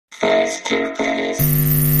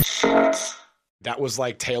That was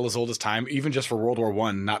like tale as old as time, even just for World War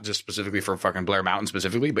One, not just specifically for fucking Blair Mountain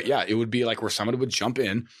specifically, but yeah, it would be like where someone would jump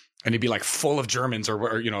in and he'd be like full of Germans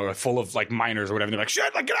or you know, full of like miners or whatever. And they're like,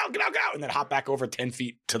 shit, like get out, get out, get out. And then hop back over 10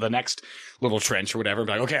 feet to the next little trench or whatever. And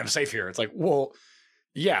be like, okay, I'm safe here. It's like, well,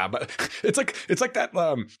 yeah, but it's like that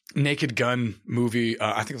Naked Gun movie.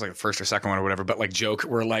 I think it was like the first or second one or whatever, but like joke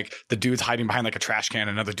where like the dude's hiding behind like a trash can, and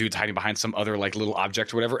another dude's hiding behind some other like little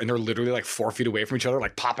object or whatever, and they're literally like 4 feet away from each other,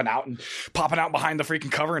 like popping out behind the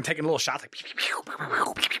freaking cover and taking little shots like,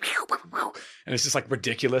 and it's just like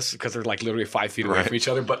ridiculous because they're like literally 5 feet away from each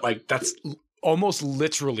other, but like that's almost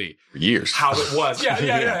literally years how it was.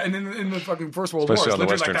 Yeah. And in the fucking First World War, it's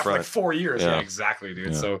literally like that for like 4 years. Yeah, exactly,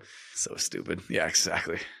 dude. Yeah. So stupid. Yeah,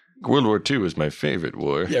 exactly. World War II is my favorite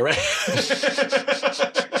war. Yeah, right.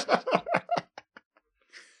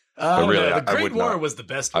 But really, the Great War was the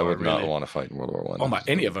best war. I would not want to fight in World War I. Oh my,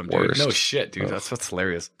 any of them, dude. Worst. No shit, dude. That's what's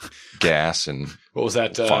hilarious. Gas and what was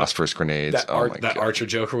that? Phosphorus grenades. That Archer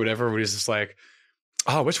joke or whatever, where he's just like,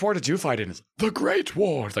 "Oh, which war did you fight in?" It's the Great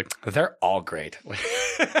War. It's like they're all great.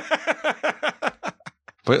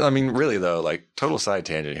 But I mean, really though, like total side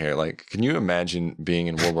tangent here. Like, can you imagine being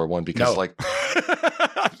in World War I? Because like,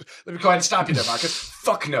 let me go ahead and stop you there, Marcus.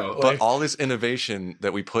 Fuck no. But all this innovation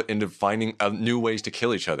that we put into finding new ways to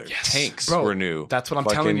kill each other. Yes. Tanks Bro, were new. That's what I'm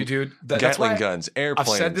telling you, dude. Gatling guns, airplanes.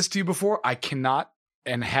 I've said this to you before. I cannot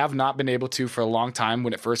and have not been able to for a long time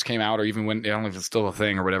when it first came out, or even when I don't know if it's still a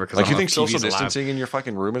thing or whatever. Like, you think social distancing in your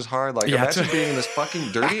fucking room is hard? Like, imagine being in this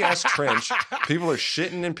fucking dirty ass trench. People are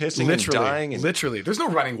shitting and pissing and dying. Literally, there's no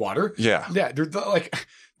running water. Yeah. They're like.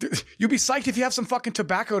 You'd be psyched if you have some fucking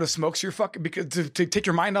tobacco to smoke, so you're fucking because to take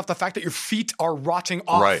your mind off the fact that your feet are rotting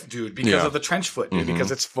off, dude, because of the trench foot, dude, because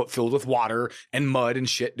it's filled with water and mud and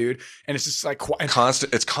shit, dude, and it's just like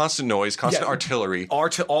constant. It's constant noise, constant artillery, all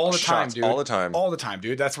the time, dude, all the time,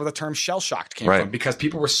 dude. That's where the term shell shocked came from, because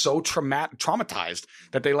people were so traumatized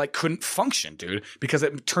that they like couldn't function, dude, because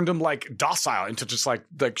it turned them like docile into just like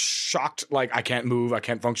shocked, like I can't move, I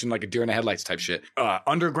can't function, like a deer in the headlights type shit.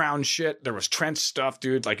 Underground shit. There was trench stuff,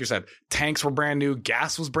 dude. Like you said, tanks were brand new,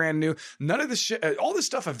 gas was brand new. None of this shit, all this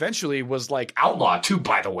stuff eventually was like outlawed too,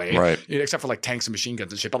 by the way. Right. Except for like tanks and machine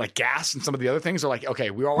guns and shit. But like gas and some of the other things are like, okay,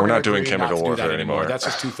 we're not doing chemical warfare anymore. That's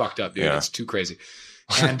just too fucked up, dude. It's too crazy.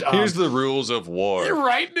 And here's the rules of war. You're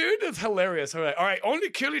right, dude. It's hilarious. All right, only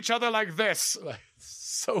kill each other like this. Like,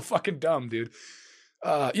 so fucking dumb, dude.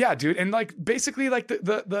 Yeah, dude. And like basically like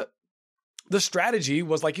the strategy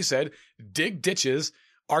was, like you said, dig ditches,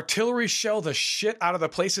 artillery shell the shit out of the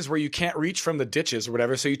places where you can't reach from the ditches or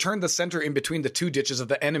whatever. So you turn the center in between the two ditches of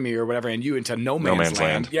the enemy or whatever and you into no man's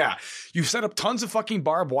land. Yeah. You set up tons of fucking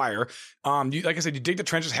barbed wire. Like I said, you dig the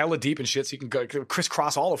trenches hella deep and shit so you can go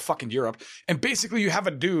crisscross all of fucking Europe. And basically you have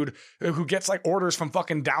a dude who gets like orders from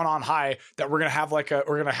fucking down on high that we're going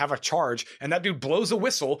to have a charge. And that dude blows a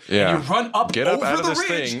whistle. Yeah. And you run up Get over up out of the this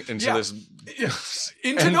ridge. Thing into this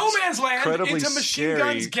into no man's land, into machine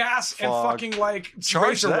guns, gas, and fucking like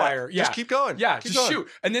razor wire. Yeah. Just keep going. Yeah, just shoot.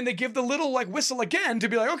 And then they give the little like whistle again to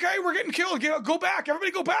be like, okay, we're getting killed. Go back.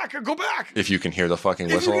 Everybody go back. Go back. If you can hear the fucking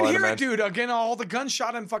whistle. If you can hear it, dude. Again, all the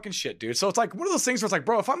gunshot and fucking shit, dude. So it's like one of those things where it's like,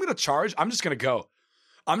 bro, if I'm going to charge, I'm just going to go.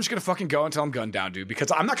 I'm just going to fucking go until I'm gunned down, dude,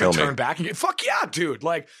 because I'm not going to turn back and fuck yeah, dude.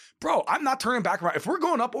 Like, bro, I'm not turning back around. If we're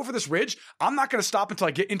going up over this ridge, I'm not going to stop until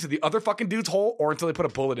I get into the other fucking dude's hole or until they put a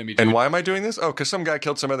bullet in me, dude. And why am I doing this? Oh, because some guy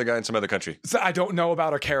killed some other guy in some other country. So I don't know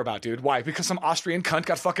about or care about, dude. Why? Because some Austrian cunt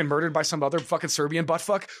got fucking murdered by some other fucking Serbian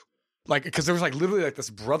buttfuck? Like, because there was like literally like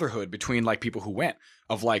this brotherhood between like people who went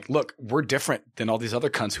of like, look, we're different than all these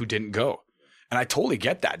other cunts who didn't go. And I totally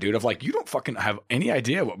get that, dude, of like, you don't fucking have any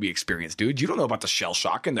idea what we experienced, dude. You don't know about the shell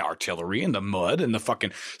shock and the artillery and the mud and the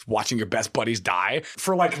fucking watching your best buddies die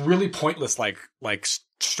for like really pointless, like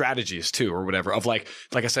strategies too, or whatever, of like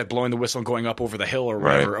I said, blowing the whistle and going up over the hill or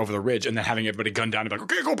whatever, over the ridge, and then having everybody gunned down and be like,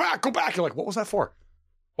 okay, go back. You're like, what was that for?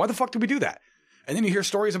 Why the fuck did we do that? And then you hear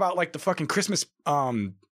stories about like the fucking Christmas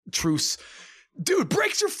truce. Dude,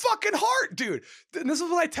 breaks your fucking heart, dude. And this is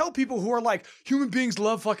what I tell people who are like, human beings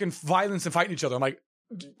love fucking violence and fighting each other. I'm like,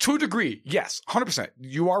 to a degree, yes, 100%.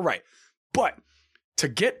 You are right. But to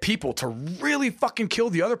get people to really fucking kill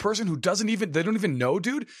the other person who they don't even know,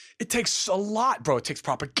 dude, it takes a lot, bro. It takes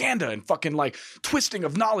propaganda and fucking like twisting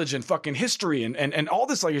of knowledge and fucking history and all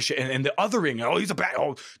this like shit and the othering. Oh, he's a bad,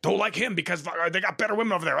 don't like him because they got better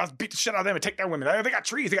women over there. Let's beat the shit out of them and take their women. They got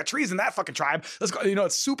trees in that fucking tribe. Let's go.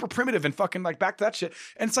 It's super primitive and fucking like back to that shit.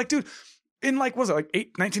 And it's like, dude, in like, was it like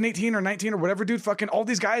 1918 or 19 or whatever, dude? Fucking all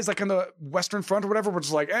these guys like on the Western Front or whatever were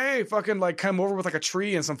just like, hey, fucking like come over with like a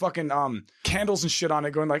tree and some fucking candles and shit on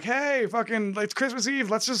it, going like, hey, fucking it's Christmas Eve,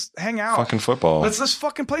 let's just hang out. Fucking football. Let's just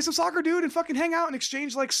fucking play some soccer, dude, and fucking hang out and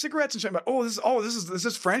exchange like cigarettes and shit. But, this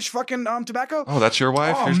is French fucking tobacco. Oh, that's your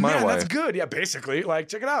wife? Here's my wife. That's good. Yeah, basically. Like,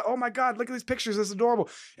 check it out. Oh my God, look at these pictures. This is adorable.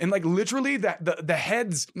 And like literally the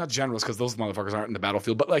heads, not generals, because those motherfuckers aren't in the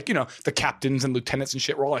battlefield, but like, you know, the captains and lieutenants and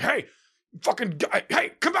shit were all like, hey, fucking,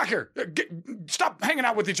 hey, come back here. Stop hanging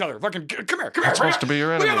out with each other. Fucking, come here. That's supposed to be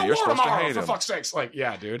your enemy. You're supposed to hate him. For fuck's sakes. Like,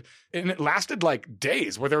 yeah, dude. And it lasted like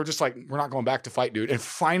days where they were just like, we're not going back to fight, dude. And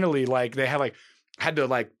finally, like, they had to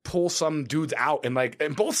like pull some dudes out and like,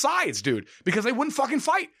 and both sides, dude, because they wouldn't fucking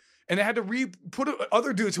fight. And they had to put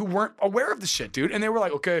other dudes who weren't aware of the shit, dude. And they were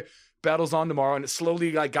like, okay, battle's on tomorrow. And it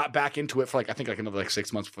slowly like got back into it for like, I think like another like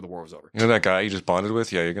 6 months before the war was over. You know that guy you just bonded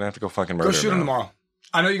with? Yeah, you're going to have to go fucking murder him. Go shoot him tomorrow.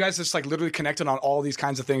 I know you guys just like literally connected on all these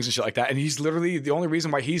kinds of things and shit like that. And he's literally the only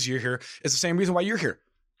reason why he's here is the same reason why you're here.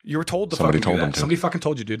 You were told to Somebody fucking told do him that. to. Somebody fucking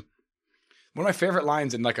told you, dude. One of my favorite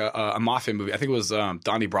lines in like a mafia movie, I think it was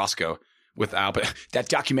Donnie Brasco with that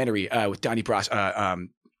documentary with Donnie Brasco,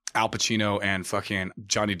 Al Pacino and fucking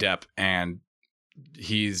Johnny Depp, and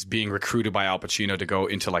he's being recruited by Al Pacino to go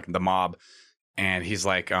into like the mob. And he's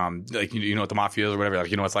like you know what the mafia is or whatever.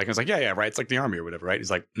 Like, you know what it's like? And it's like, yeah, right. It's like the army or whatever, right?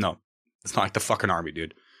 He's like, no. It's not like the fucking army,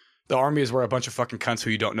 dude. The army is where a bunch of fucking cunts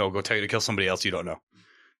who you don't know go tell you to kill somebody else you don't know.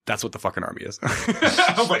 That's what the fucking army is.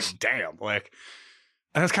 I was like, damn. Like,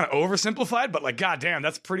 and that's kind of oversimplified, but like, goddamn,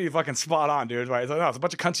 that's pretty fucking spot on, dude. Right? It's like, no, it's a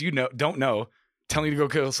bunch of cunts you don't know telling you to go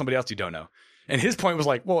kill somebody else you don't know. And his point was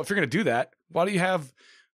like, well, if you're going to do that, why do you have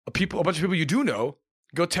a bunch of people you do know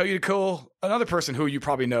go tell you to kill another person who you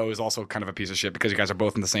probably know is also kind of a piece of shit because you guys are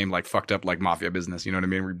both in the same like fucked up like mafia business. You know what I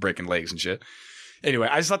mean? We're breaking legs and shit. Anyway,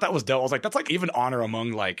 I just thought that was dope. I was like, that's like even honor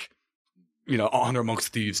among like, you know, honor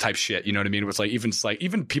amongst thieves type shit. You know what I mean? It's like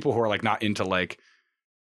even people who are like not into like,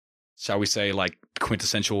 shall we say, like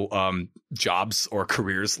quintessential jobs or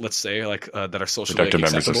careers, let's say, like that are socially productive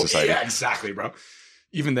members of society. Yeah, exactly, bro.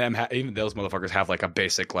 Even those motherfuckers have like a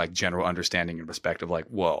basic like general understanding and respect of like,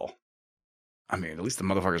 whoa. I mean, at least the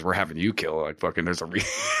motherfuckers we're having you kill, like fucking, there's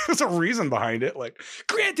a reason behind it. Like,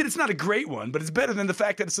 granted, it's not a great one, but it's better than the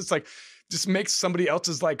fact that it's just like, just makes somebody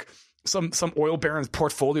else's like some oil baron's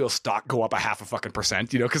portfolio stock go up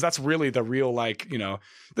 0.5%, you know, because that's really the real like, you know,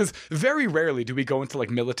 there's very rarely do we go into like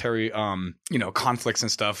military, you know, conflicts and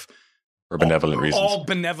stuff. For benevolent reasons. All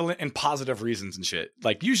benevolent and positive reasons and shit.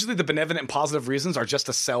 Like usually the benevolent and positive reasons are just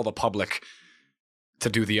to sell the public to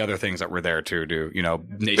do the other things that we're there to do, you know,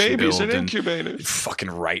 nation babies build and incubators. Fucking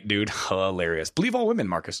right, dude. Hilarious. Believe all women,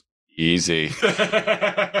 Marcus. Easy.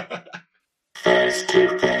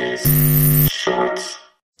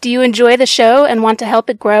 Do you enjoy the show and want to help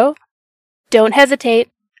it grow? Don't hesitate.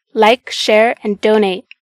 Like, share, and donate.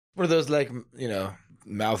 What are those like, you know,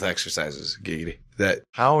 mouth exercises, Giggity? That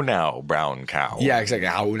How now, brown cow? Yeah, exactly.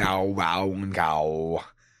 How now, brown cow.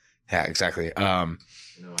 Yeah, exactly. No,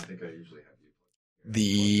 I think I usually have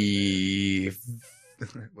the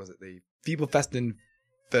was it the Feeble Festen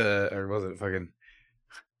or was it fucking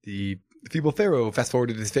the Feeble Pharaoh fast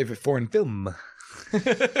forwarded his favorite foreign film? You've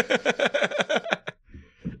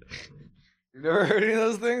never heard any of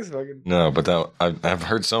those things? Fucking No, but I've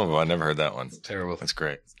heard some of them. I never heard that one. It's terrible. That's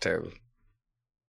great. It's terrible.